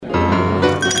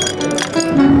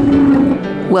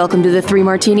Welcome to the Three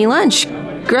Martini Lunch.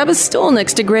 Grab a stool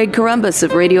next to Greg Columbus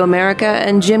of Radio America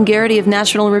and Jim Garrity of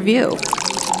National Review.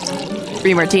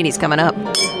 Three Martinis coming up.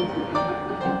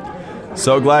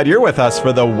 So glad you're with us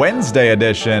for the Wednesday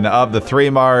edition of the Three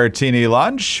Martini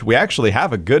Lunch. We actually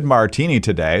have a good martini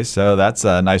today, so that's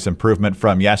a nice improvement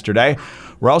from yesterday.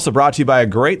 We're also brought to you by a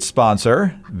great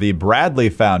sponsor, the Bradley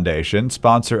Foundation,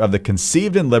 sponsor of the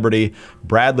Conceived in Liberty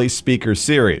Bradley Speaker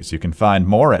Series. You can find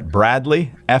more at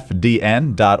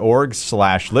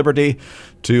bradleyfdn.org/liberty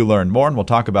to learn more, and we'll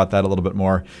talk about that a little bit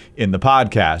more in the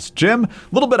podcast. Jim, a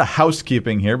little bit of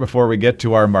housekeeping here before we get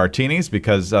to our martinis,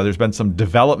 because there's been some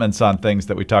developments on things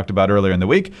that we talked about earlier in the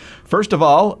week. First of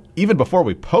all, even before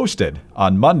we posted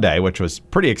on Monday, which was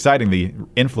pretty exciting, the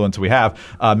influence we have,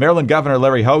 Maryland Governor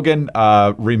Larry Hogan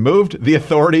removed the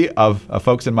authority of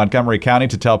folks in Montgomery County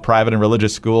to tell private and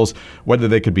religious schools whether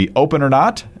they could be open or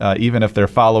not, even if they're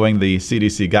following the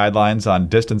CDC guidelines on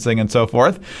distancing and so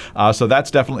forth. So that's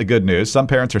definitely good news. Some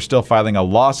parents are still filing a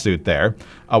lawsuit there.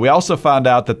 We also found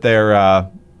out that they're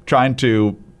trying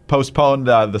to postpone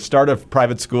the start of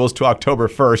private schools to October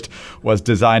 1st was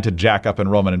designed to jack up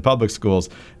enrollment in public schools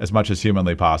as much as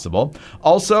humanly possible.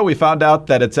 Also, we found out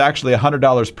that it's actually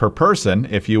 $100 per person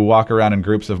if you walk around in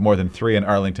groups of more than 3 in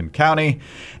Arlington County.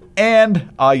 And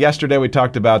yesterday we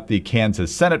talked about the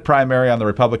Kansas Senate primary on the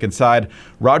Republican side.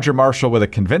 Roger Marshall with a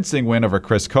convincing win over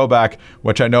Chris Kobach,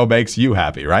 which I know makes you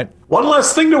happy, right? One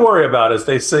less thing to worry about, as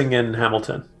they sing in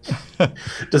Hamilton.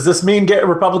 Does this mean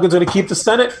Republicans going to keep the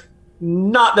Senate?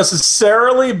 Not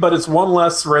necessarily, but it's one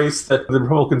less race that the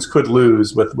Republicans could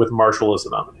lose with Marshall as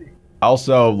the nominee.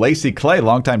 Also, Lacey Clay,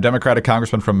 longtime Democratic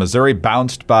congressman from Missouri,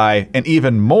 bounced by an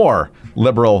even more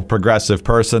liberal progressive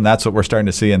person. That's what we're starting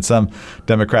to see in some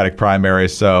Democratic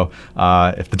primaries. So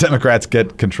if the Democrats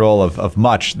get control of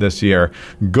much this year,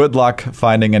 good luck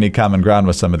finding any common ground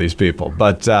with some of these people.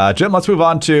 But Jim, let's move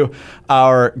on to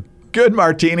our good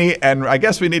martini. And I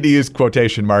guess we need to use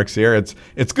quotation marks here.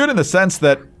 It's good in the sense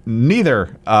that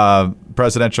neither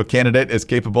presidential candidate is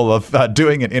capable of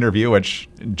doing an interview, which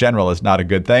in general is not a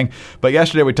good thing. But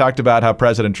yesterday we talked about how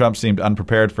President Trump seemed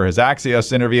unprepared for his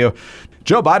Axios interview.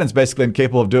 Joe Biden's basically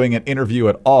incapable of doing an interview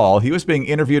at all. He was being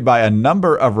interviewed by a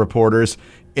number of reporters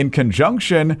in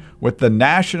conjunction with the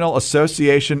National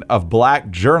Association of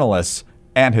Black Journalists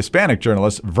and Hispanic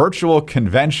Journalists virtual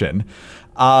convention.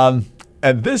 And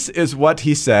this is what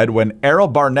he said when Errol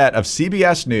Barnett of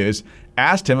CBS News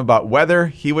asked him about whether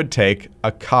he would take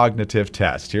a cognitive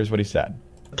test. Here's what he said.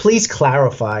 Please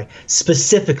clarify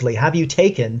specifically, have you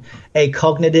taken a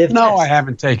cognitive test? No, I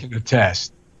haven't taken a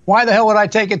test. Why the hell would I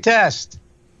take a test?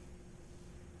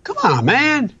 Come on,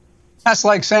 man. That's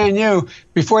like saying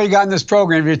before you got in this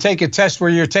program, if you take a test where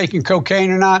you're taking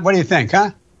cocaine or not, what do you think,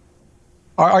 huh?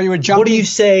 Are you a junkie? What do you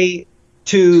say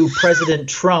to President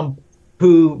Trump,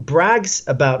 who brags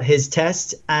about his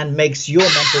test and makes your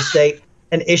mental state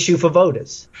an issue for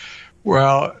voters?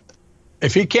 Well,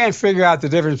 if he can't figure out the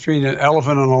difference between an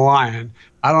elephant and a lion,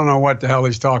 I don't know what the hell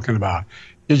he's talking about.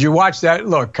 Did you watch that?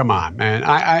 Look, come on, man.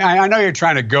 I know you're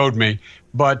trying to goad me,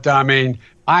 but I mean,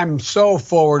 I'm so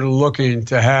forward looking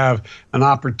to have an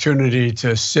opportunity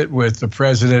to sit with the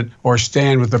president or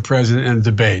stand with the president in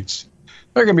debates.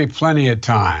 There's going to be plenty of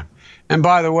time. And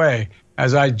by the way,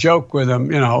 as I joke with him,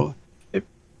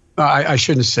 I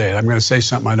shouldn't say it. I'm going to say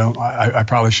something I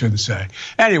probably shouldn't say.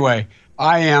 Anyway,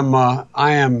 I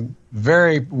am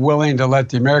very willing to let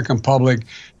the American public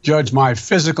judge my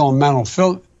physical and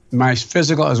mental my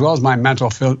physical as well as my mental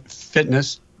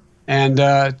fitness, and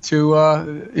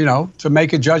to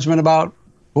make a judgment about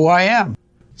who I am.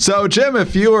 So, Jim,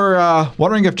 if you were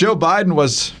wondering if Joe Biden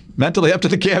was mentally up to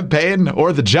the campaign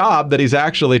or the job that he's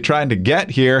actually trying to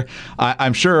get here,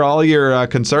 I'm sure all your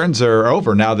concerns are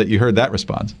over now that you heard that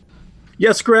response.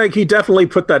 Yes, Greg, he definitely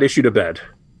put that issue to bed,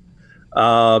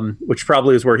 which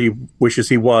probably is where he wishes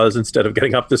he was instead of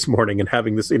getting up this morning and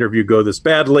having this interview go this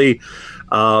badly.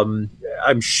 I'm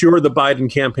sure the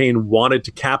Biden campaign wanted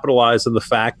to capitalize on the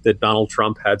fact that Donald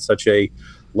Trump had such a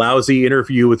lousy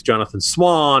interview with Jonathan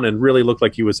Swan and really looked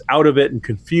like he was out of it and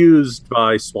confused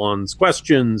by Swan's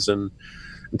questions and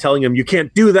telling him you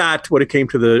can't do that when it came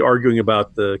to the arguing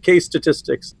about the case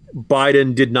statistics.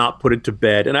 Biden did not put it to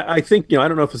bed. And I think, I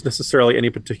don't know if it's necessarily any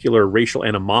particular racial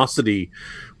animosity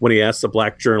when he asks a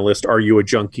black journalist, are you a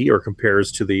junkie, or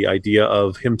compares to the idea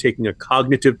of him taking a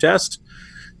cognitive test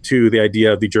to the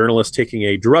idea of the journalist taking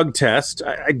a drug test.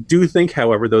 I do think,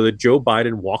 however, though, that Joe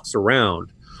Biden walks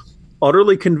around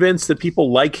utterly convinced that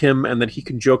people like him and that he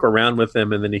can joke around with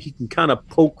them and then he can kind of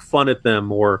poke fun at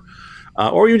them or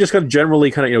you just kind of generally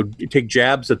kind of, take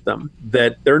jabs at them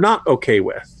that they're not okay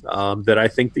with. That I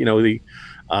think,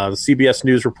 The CBS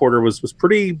News reporter was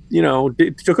pretty,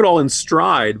 took it all in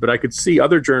stride, but I could see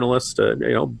other journalists,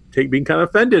 being kind of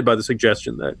offended by the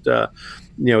suggestion that,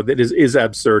 that is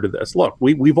absurd of this. Look,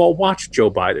 we've all watched Joe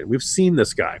Biden. We've seen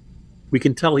this guy. We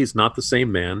can tell he's not the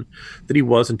same man that he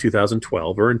was in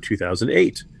 2012 or in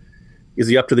 2008. Is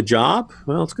he up to the job?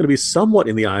 Well, it's going to be somewhat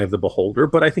in the eye of the beholder,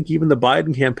 but I think even the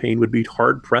Biden campaign would be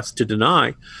hard-pressed to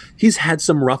deny he's had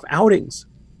some rough outings.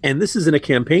 And this is in a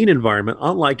campaign environment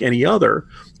unlike any other,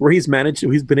 where he's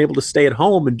been able to stay at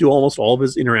home and do almost all of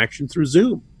his interaction through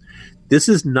Zoom. This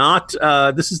is not,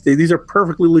 these are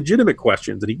perfectly legitimate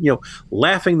questions. And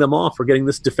laughing them off or getting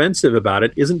this defensive about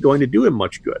it isn't going to do him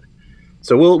much good.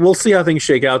 So we'll see how things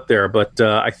shake out there. But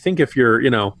I think if you're,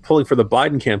 pulling for the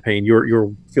Biden campaign,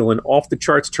 you're feeling off the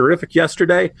charts terrific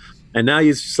yesterday. And now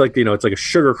he's just like, it's like a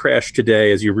sugar crash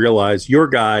today as you realize your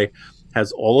guy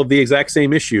has all of the exact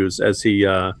same issues as he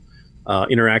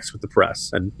interacts with the press.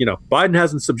 And, Biden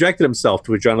hasn't subjected himself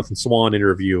to a Jonathan Swan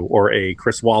interview or a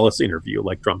Chris Wallace interview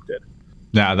like Trump did.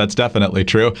 Yeah, that's definitely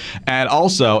true. And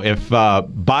also, if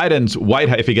Biden's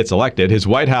if he gets elected, his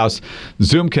White House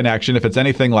Zoom connection, if it's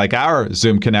anything like our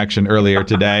Zoom connection earlier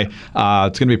today, it's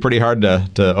going to be pretty hard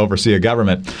to oversee a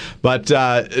government. But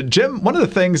Jim, one of the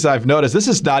things I've noticed, this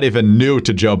is not even new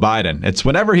to Joe Biden. It's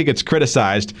whenever he gets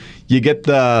criticized, you get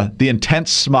the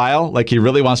intense smile, like he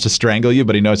really wants to strangle you,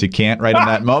 but he knows he can't right in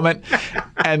that moment.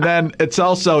 And then it's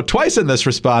also twice in this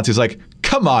response, he's like,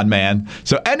 come on, man.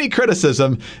 So any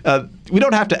criticism, we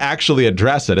don't have to actually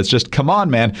address it. It's just, come on,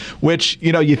 man, which,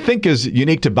 you think is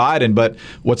unique to Biden. But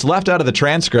what's left out of the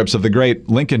transcripts of the great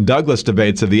Lincoln-Douglas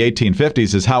debates of the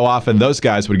 1850s is how often those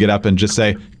guys would get up and just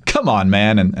say, come on,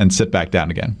 man, and sit back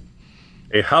down again.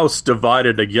 A house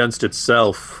divided against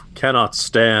itself cannot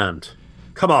stand.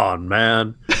 Come on,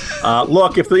 man.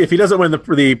 Look, if he doesn't win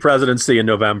the presidency in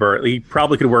November, he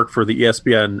probably could work for the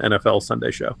ESPN NFL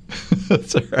Sunday show.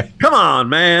 That's all right. Come on,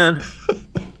 man.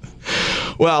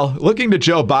 Well, looking to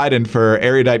Joe Biden for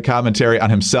erudite commentary on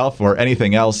himself or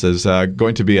anything else is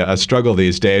going to be a struggle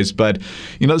these days. But,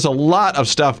 there's a lot of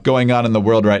stuff going on in the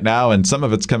world right now, and some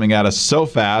of it's coming at us so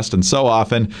fast and so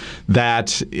often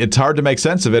that it's hard to make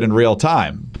sense of it in real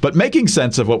time. But making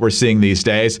sense of what we're seeing these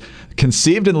days,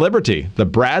 Conceived in Liberty, the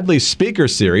Bradley Speaker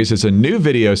Series, is a new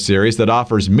video series that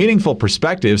offers meaningful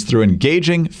perspectives through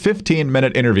engaging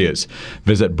 15-minute interviews.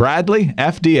 Visit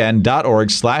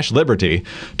bradleyfdn.org/liberty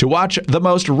to watch the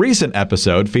most recent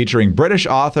episode featuring British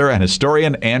author and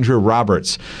historian Andrew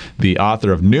Roberts, the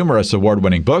author of numerous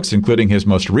award-winning books, including his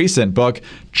most recent book,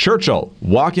 Churchill,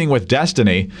 Walking with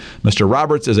Destiny. Mr.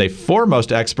 Roberts is a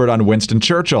foremost expert on Winston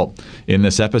Churchill. In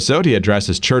this episode, he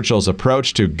addresses Churchill's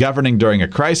approach to governing during a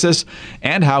crisis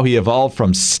and how he evolved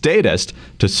from statist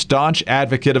to staunch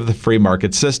advocate of the free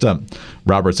market system.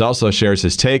 Roberts also shares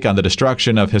his take on the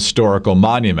destruction of historical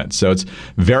monuments. So it's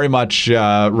very much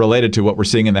related to what we're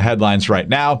seeing in the headlines right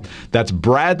now. That's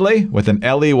Bradley with an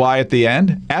L-E-Y at the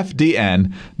end,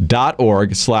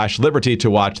 fdn.org/liberty to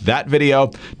watch that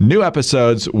video. New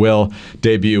episodes will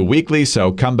debut weekly,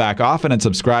 so come back often and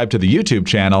subscribe to the YouTube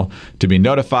channel to be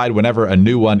notified whenever a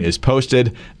new one is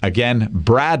posted. Again,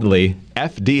 Bradley,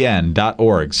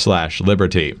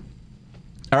 fdn.org/liberty.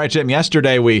 All right, Jim,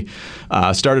 yesterday we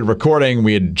started recording.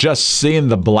 We had just seen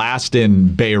the blast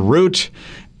in Beirut,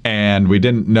 and we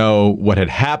didn't know what had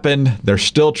happened. They're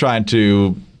still trying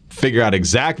to figure out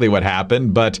exactly what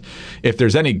happened, but if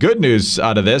there's any good news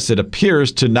out of this, it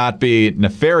appears to not be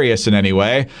nefarious in any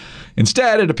way.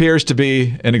 Instead, it appears to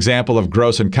be an example of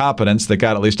gross incompetence that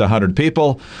got at least 100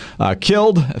 people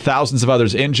killed, thousands of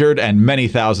others injured, and many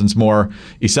thousands more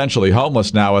essentially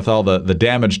homeless now with all the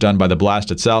damage done by the blast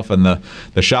itself and the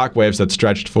shock waves that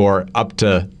stretched for up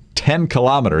to 10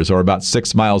 kilometers or about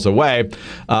 6 miles away.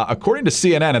 According to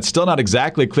CNN, it's still not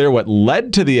exactly clear what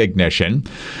led to the ignition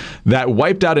that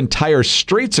wiped out entire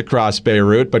streets across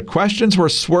Beirut, but questions were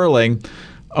swirling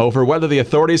over whether the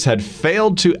authorities had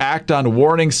failed to act on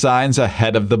warning signs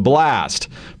ahead of the blast.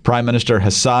 Prime Minister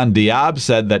Hassan Diab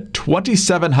said that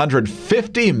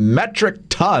 2,750 metric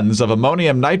tons of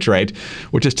ammonium nitrate,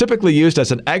 which is typically used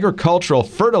as an agricultural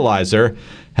fertilizer,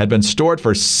 had been stored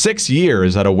for 6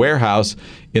 years at a warehouse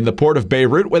in the port of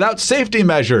Beirut without safety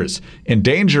measures,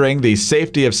 endangering the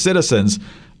safety of citizens,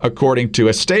 according to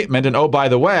a statement. And oh, by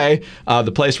the way,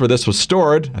 the place where this was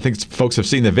stored, I think folks have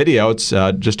seen the video, it's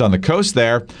just on the coast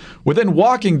there, within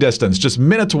walking distance, just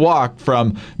minutes walk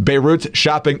from Beirut's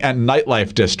shopping and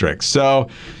nightlife districts. So,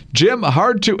 Jim,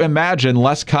 hard to imagine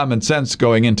less common sense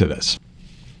going into this.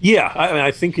 Yeah, I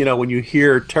think, when you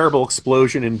hear terrible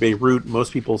explosion in Beirut,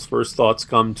 most people's first thoughts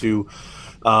come to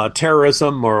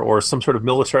terrorism or some sort of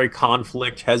military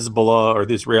conflict, Hezbollah or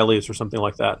the Israelis or something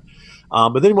like that.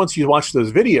 But then once you watch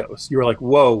those videos, you're like,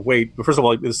 whoa, wait. First of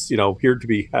all, this appeared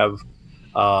to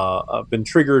have been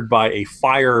triggered by a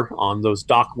fire on those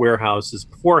dock warehouses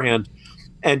beforehand.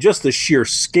 And just the sheer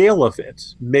scale of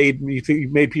it made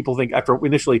people think after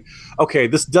initially, okay,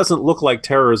 this doesn't look like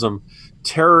terrorism.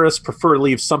 Terrorists prefer to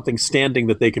leave something standing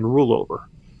that they can rule over.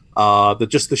 That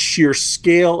just the sheer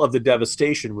scale of the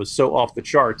devastation was so off the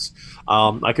charts.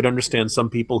 I could understand some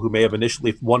people who may have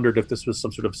initially wondered if this was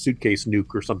some sort of suitcase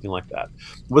nuke or something like that.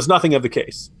 It was nothing of the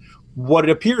case. What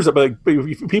it appears,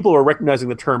 people are recognizing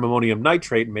the term ammonium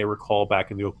nitrate and may recall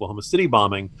back in the Oklahoma City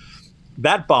bombing.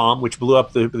 That bomb, which blew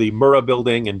up the Murrah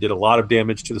building and did a lot of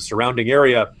damage to the surrounding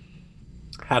area,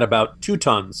 had about 2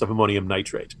 tons of ammonium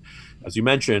nitrate. As you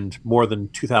mentioned, more than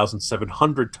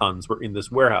 2,700 tons were in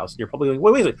this warehouse. And you're probably going,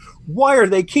 wait a second, why are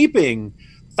they keeping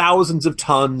thousands of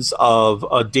tons of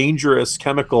a dangerous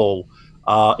chemical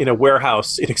in a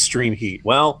warehouse in extreme heat?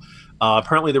 Well,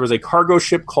 apparently there was a cargo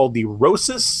ship called the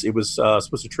Rosus. It was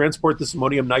supposed to transport this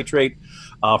ammonium nitrate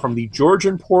from the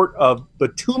Georgian port of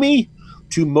Batumi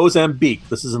to Mozambique.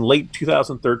 This is in late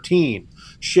 2013.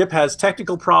 Ship has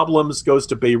technical problems, goes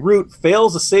to Beirut,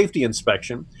 fails a safety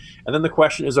inspection, and then the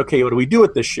question is, okay, what do we do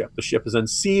with this ship? The ship is then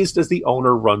seized as the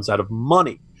owner runs out of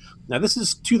money. Now, this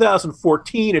is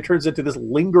 2014. It turns into this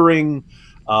lingering,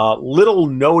 little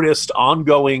noticed,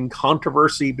 ongoing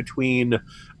controversy between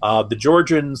the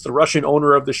Georgians, the Russian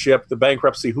owner of the ship, the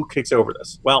bankruptcy. Who takes over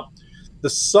this? Well, the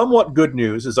somewhat good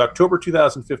news is October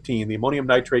 2015, the ammonium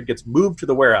nitrate gets moved to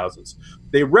the warehouses.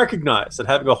 They recognize that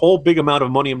having a whole big amount of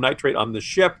ammonium nitrate on the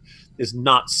ship is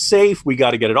not safe. We got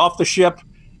to get it off the ship.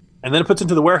 And then it puts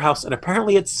into the warehouse, and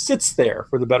apparently it sits there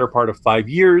for the better part of 5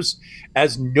 years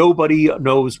as nobody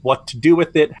knows what to do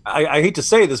with it. I hate to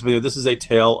say this, but this is a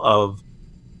tale of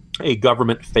a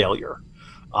government failure.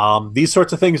 These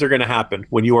sorts of things are going to happen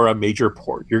when you are a major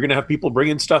port. You're going to have people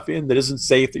bringing stuff in that isn't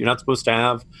safe, that you're not supposed to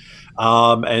have.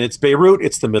 And it's Beirut,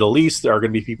 it's the Middle East. There are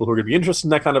going to be people who are going to be interested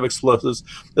in that kind of explosives.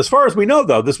 As far as we know,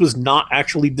 though, this was not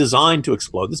actually designed to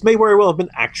explode. This may very well have been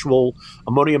actual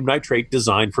ammonium nitrate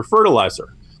designed for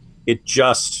fertilizer. It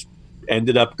just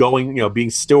ended up being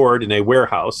stored in a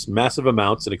warehouse, massive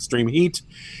amounts in extreme heat.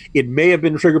 It may have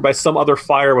been triggered by some other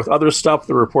fire with other stuff.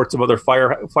 There are reports of other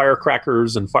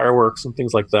firecrackers and fireworks and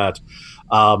things like that.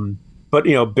 But,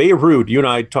 Beirut, you and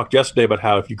I talked yesterday about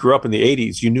how if you grew up in the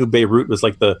 80s, you knew Beirut was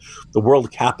like the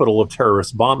world capital of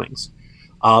terrorist bombings.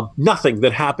 Nothing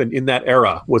that happened in that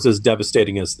era was as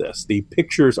devastating as this. The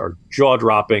pictures are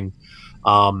jaw-dropping.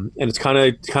 And it's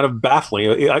kind of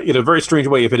baffling. In a very strange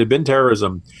way, if it had been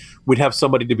terrorism, we'd have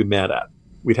somebody to be mad at.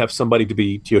 We'd have somebody to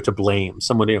be to blame.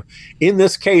 Someone. In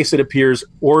this case, it appears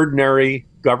ordinary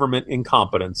government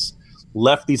incompetence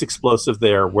left these explosives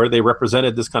there where they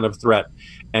represented this kind of threat,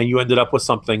 and you ended up with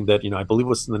something that I believe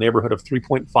was in the neighborhood of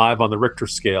 3.5 on the Richter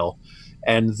scale,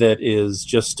 and that is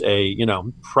just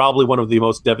probably one of the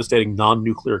most devastating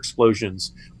non-nuclear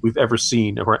explosions we've ever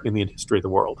seen in the history of the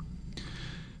world.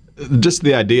 Just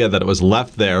the idea that it was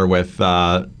left there with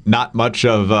not much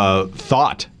of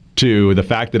thought to the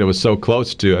fact that it was so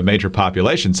close to a major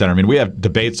population center. I mean, we have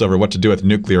debates over what to do with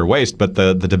nuclear waste, but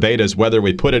the debate is whether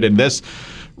we put it in this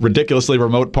ridiculously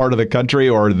remote part of the country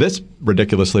or this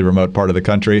ridiculously remote part of the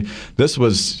country. This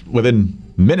was within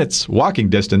minutes walking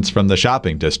distance from the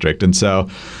shopping district. And so,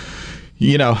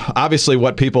 obviously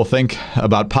what people think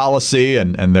about policy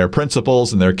and their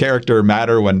principles and their character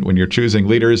matter when you're choosing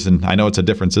leaders. And I know it's a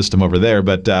different system over there,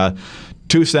 but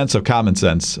 2 cents of common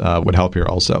sense would help here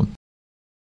also.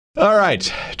 All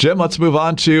right, Jim, let's move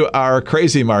on to our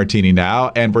crazy martini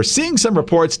now. And we're seeing some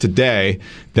reports today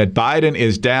that Biden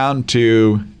is down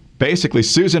to basically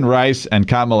Susan Rice and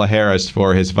Kamala Harris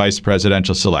for his vice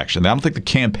presidential selection. I don't think the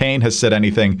campaign has said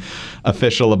anything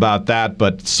official about that,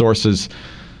 but sources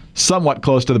somewhat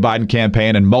close to the Biden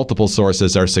campaign and multiple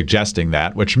sources are suggesting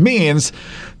that, which means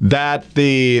that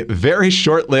the very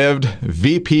short-lived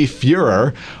VP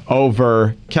furor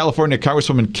over California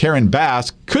Congresswoman Karen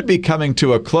Bass could be coming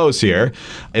to a close here.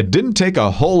 It didn't take a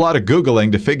whole lot of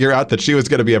Googling to figure out that she was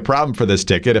going to be a problem for this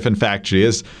ticket, if in fact she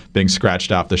is being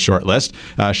scratched off the short list.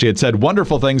 She had said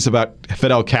wonderful things about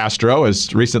Fidel Castro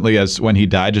as recently as when he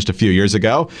died just a few years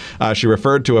ago. She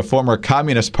referred to a former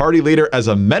Communist Party leader as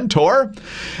a mentor.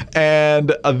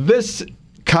 And this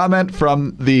comment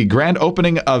from the grand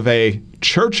opening of a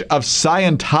Church of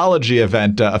Scientology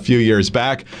event a few years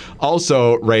back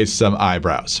also raised some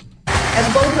eyebrows.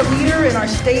 As both a leader in our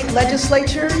state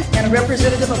legislature and a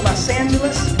representative of Los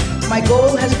Angeles, my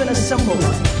goal has been a simple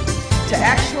one: to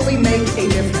actually make a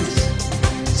difference.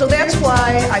 So that's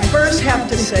why I first have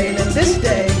to say that this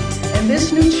day and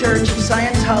this new church of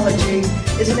Scientology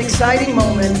is an exciting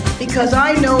moment because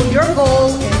I know your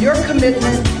goal and your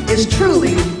commitment is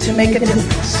truly to make a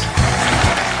difference.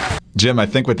 Jim, I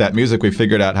think with that music, we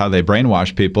figured out how they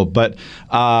brainwash people, but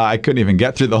I couldn't even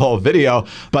get through the whole video.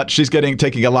 But she's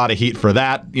taking a lot of heat for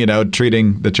that,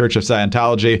 treating the Church of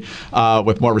Scientology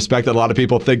with more respect that a lot of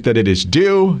people think that it is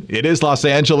due. It is Los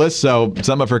Angeles, so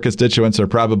some of her constituents are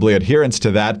probably adherents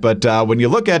to that. But when you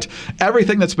look at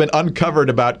everything that's been uncovered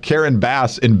about Karen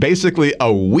Bass in basically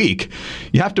a week,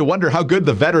 you have to wonder how good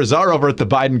the vetters are over at the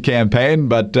Biden campaign.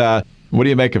 But what do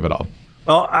you make of it all?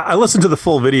 Well, I listened to the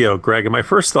full video, Greg, and my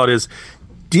first thought is,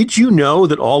 did you know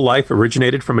that all life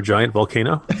originated from a giant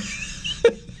volcano?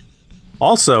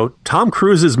 Also, Tom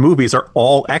Cruise's movies are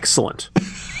all excellent.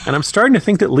 And I'm starting to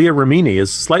think that Leah Remini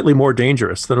is slightly more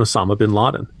dangerous than Osama bin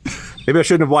Laden. Maybe I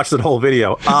shouldn't have watched that whole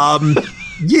video.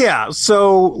 Yeah,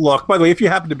 so look, by the way, if you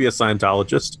happen to be a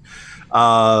Scientologist,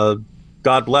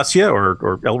 God bless you,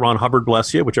 or L. Ron Hubbard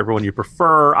bless you, whichever one you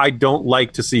prefer. I don't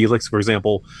like to see, like, for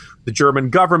example, the German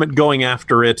government going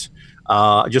after it,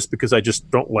 just because I just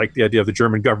don't like the idea of the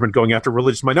German government going after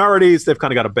religious minorities. They've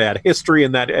kind of got a bad history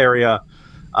in that area.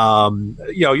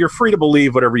 You're free to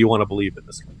believe whatever you want to believe in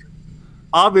this country.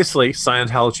 Obviously,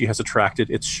 Scientology has attracted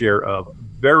its share of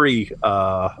very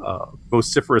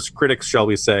vociferous critics, shall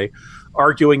we say,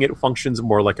 arguing it functions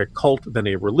more like a cult than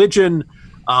a religion.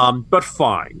 But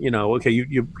fine, okay,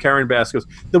 Karen Bass goes.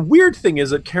 The weird thing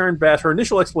is that Karen Bass, her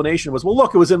initial explanation was, well,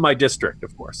 look, it was in my district,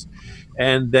 of course.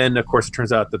 And then, of course, it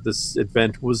turns out that this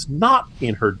event was not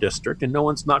in her district, and no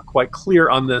one's not quite clear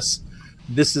on this.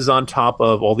 This is on top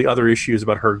of all the other issues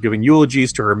about her giving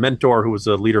eulogies to her mentor, who was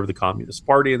a leader of the Communist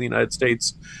Party in the United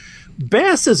States.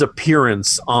 Bass's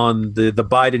appearance on the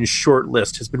Biden short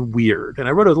list has been weird. And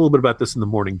I wrote a little bit about this in the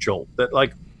Morning Jolt, that,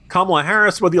 like, Kamala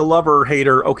Harris, whether you love her or hate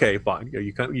her, okay, fine.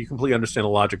 You completely understand the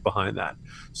logic behind that.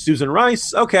 Susan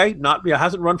Rice, okay,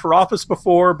 hasn't run for office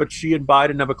before, but she and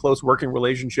Biden have a close working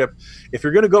relationship. If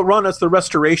you're going to go run as the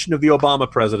restoration of the Obama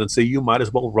presidency, you might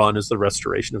as well run as the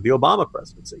restoration of the Obama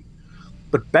presidency.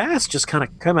 But Bass just kind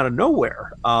of came out of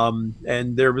nowhere.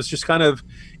 And there was just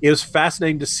it was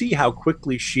fascinating to see how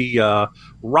quickly she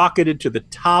rocketed to the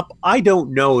top. I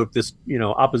don't know if this,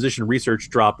 opposition research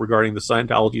drop regarding the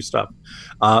Scientology stuff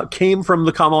came from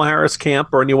the Kamala Harris camp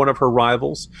or any one of her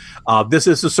rivals. This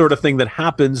is the sort of thing that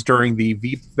happens during the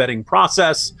Veep vetting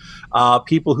process.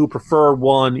 People who prefer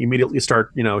one immediately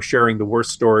start, sharing the worst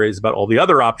stories about all the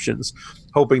other options,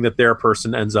 hoping that their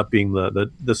person ends up being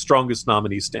the strongest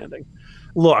nominee standing.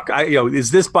 Look,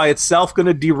 is this by itself going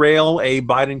to derail a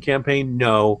Biden campaign?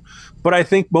 No, but I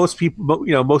think most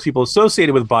people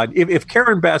associated with Biden, if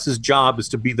Karen Bass's job is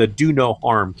to be the do no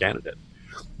harm candidate,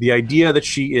 the idea that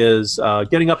she is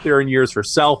getting up there in years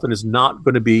herself and is not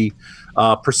going to be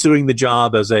pursuing the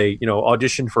job as a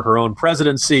audition for her own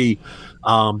presidency,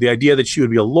 the idea that she would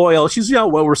be she's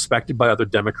well respected by other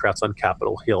Democrats on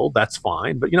Capitol Hill. That's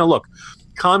fine, but look.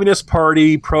 Communist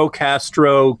Party,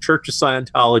 pro-Castro, Church of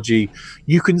Scientology,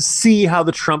 you can see how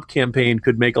the Trump campaign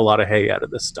could make a lot of hay out of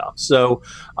this stuff. So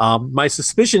my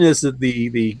suspicion is that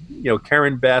the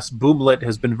Karen Bass boomlet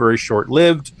has been very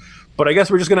short-lived, but I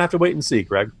guess we're just going to have to wait and see,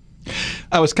 Greg.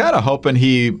 I was kind of hoping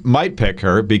he might pick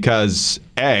her because,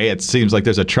 A, it seems like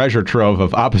there's a treasure trove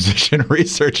of opposition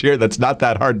research here that's not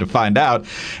that hard to find out.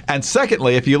 And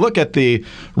secondly, if you look at the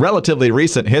relatively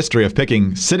recent history of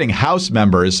picking sitting House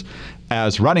members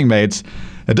as running mates,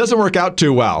 it doesn't work out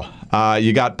too well.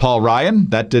 You got Paul Ryan.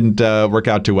 That didn't work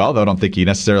out too well, though I don't think he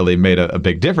necessarily made a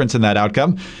big difference in that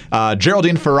outcome.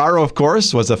 Geraldine Ferraro, of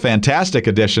course, was a fantastic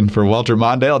addition for Walter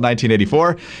Mondale in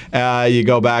 1984. You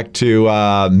go back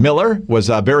to Miller, was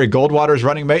Barry Goldwater's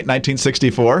running mate in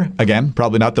 1964. Again,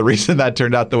 probably not the reason that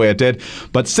turned out the way it did.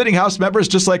 But sitting House members,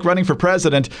 just like running for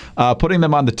president, putting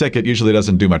them on the ticket usually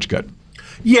doesn't do much good.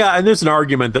 Yeah, and there's an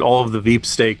argument that all of the Veep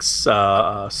stakes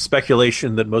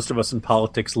speculation that most of us in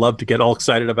politics love to get all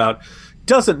excited about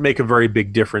doesn't make a very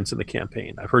big difference in the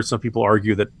campaign. I've heard some people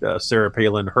argue that Sarah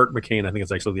Palin hurt McCain. I think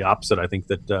it's actually the opposite. I think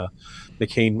that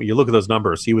McCain, when you look at those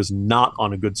numbers, he was not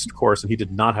on a good course, and he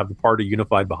did not have the party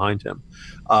unified behind him.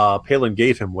 Palin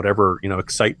gave him whatever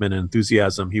excitement and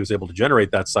enthusiasm he was able to generate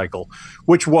that cycle,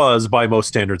 which was, by most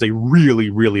standards, a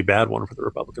really, really bad one for the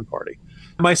Republican Party.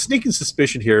 My sneaking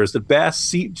suspicion here is that Bass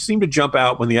seemed to jump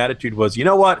out when the attitude was, you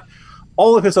know what?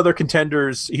 All of his other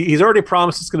contenders, he's already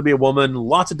promised it's going to be a woman.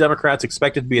 Lots of Democrats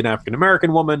expect it to be an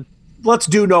African-American woman. Let's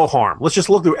do no harm. Let's just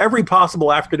look through every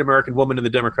possible African-American woman in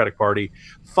the Democratic Party,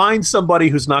 find somebody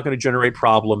who's not going to generate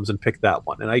problems and pick that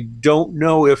one. And I don't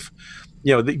know if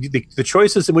The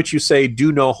choices in which you say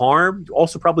do no harm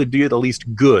also probably do the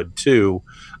least good too.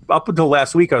 Up until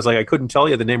last week, I was like, I couldn't tell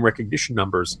you the name recognition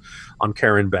numbers on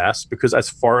Karen Bass because as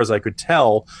far as I could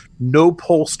tell, no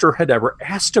pollster had ever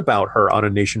asked about her on a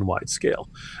nationwide scale.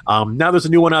 Now there's a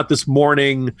new one out this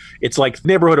morning. It's like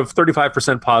neighborhood of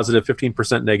 35% positive,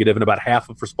 15% negative, and about half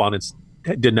of respondents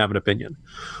didn't have an opinion.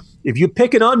 If you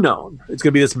pick an unknown, it's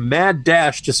going to be this mad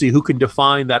dash to see who can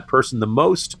define that person the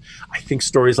most. I think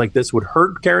stories like this would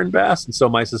hurt Karen Bass, and so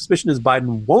my suspicion is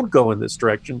Biden won't go in this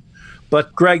direction.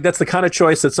 But, Greg, that's the kind of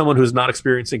choice that someone who's not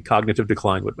experiencing cognitive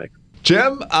decline would make.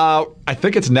 Jim, I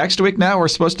think it's next week now we're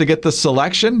supposed to get the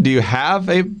selection. Do you have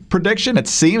a prediction? It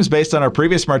seems, based on our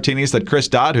previous martinis, that Chris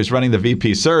Dodd, who's running the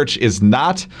VP search, is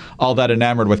not all that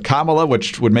enamored with Kamala,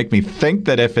 which would make me think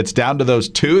that if it's down to those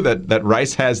two, that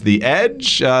Rice has the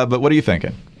edge. But what are you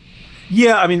thinking?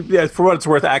 Yeah, I mean, for what it's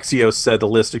worth, Axios said the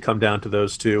list had come down to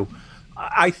those two.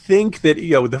 I think that,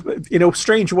 in a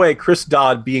strange way, Chris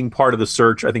Dodd being part of the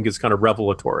search, I think is kind of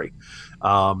revelatory.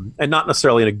 And not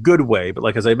necessarily in a good way, but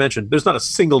like, as I mentioned, there's not a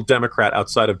single Democrat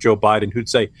outside of Joe Biden who'd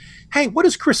say, hey, what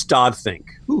does Chris Dodd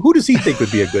think? Who does he think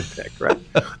would be a good pick, right?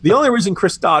 The only reason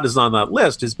Chris Dodd is on that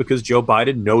list is because Joe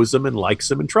Biden knows him and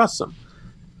likes him and trusts him.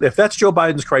 If that's Joe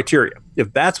Biden's criteria,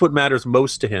 if that's what matters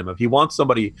most to him, if he wants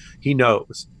somebody he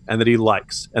knows and that he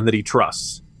likes and that he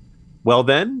trusts, well,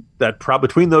 then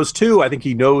between those two, I think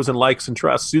he knows and likes and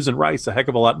trusts Susan Rice a heck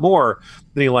of a lot more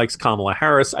than he likes Kamala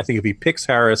Harris. I think if he picks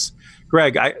Harris,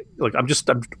 Greg, I'm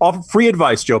offering free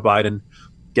advice, Joe Biden,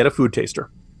 get a food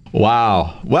taster.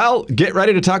 Wow. Well, get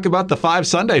ready to talk about the 5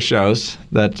 Sunday shows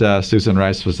that Susan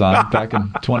Rice was on back in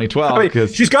 2012. I mean,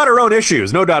 she's got her own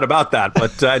issues, no doubt about that.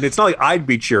 But and it's not like I'd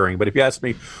be cheering. But if you ask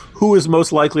me who is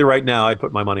most likely right now, I'd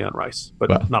put my money on Rice,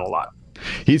 but not a lot.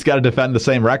 He's got to defend the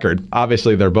same record.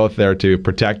 Obviously, they're both there to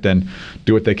protect and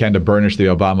do what they can to burnish the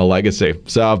Obama legacy.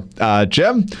 So,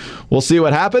 Jim, we'll see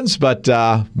what happens, but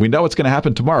we know what's going to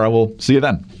happen tomorrow. We'll see you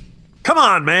then. Come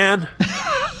on, man.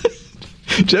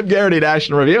 Jim Garrity,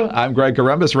 National Review. I'm Greg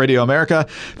Corombos, Radio America.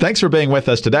 Thanks for being with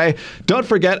us today. Don't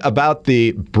forget about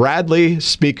the Bradley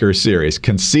Speaker Series,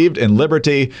 Conceived in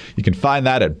Liberty. You can find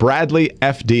that at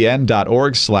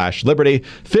bradleyfdn.org/liberty.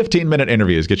 15-minute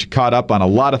interviews get you caught up on a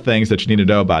lot of things that you need to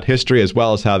know about history as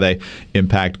well as how they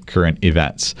impact current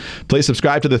events. Please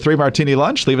subscribe to the 3 Martini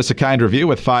Lunch. Leave us a kind review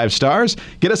with 5 stars.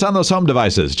 Get us on those home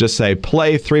devices. Just say,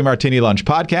 play 3 Martini Lunch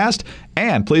podcast.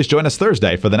 And please join us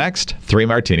Thursday for the next 3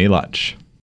 Martini Lunch.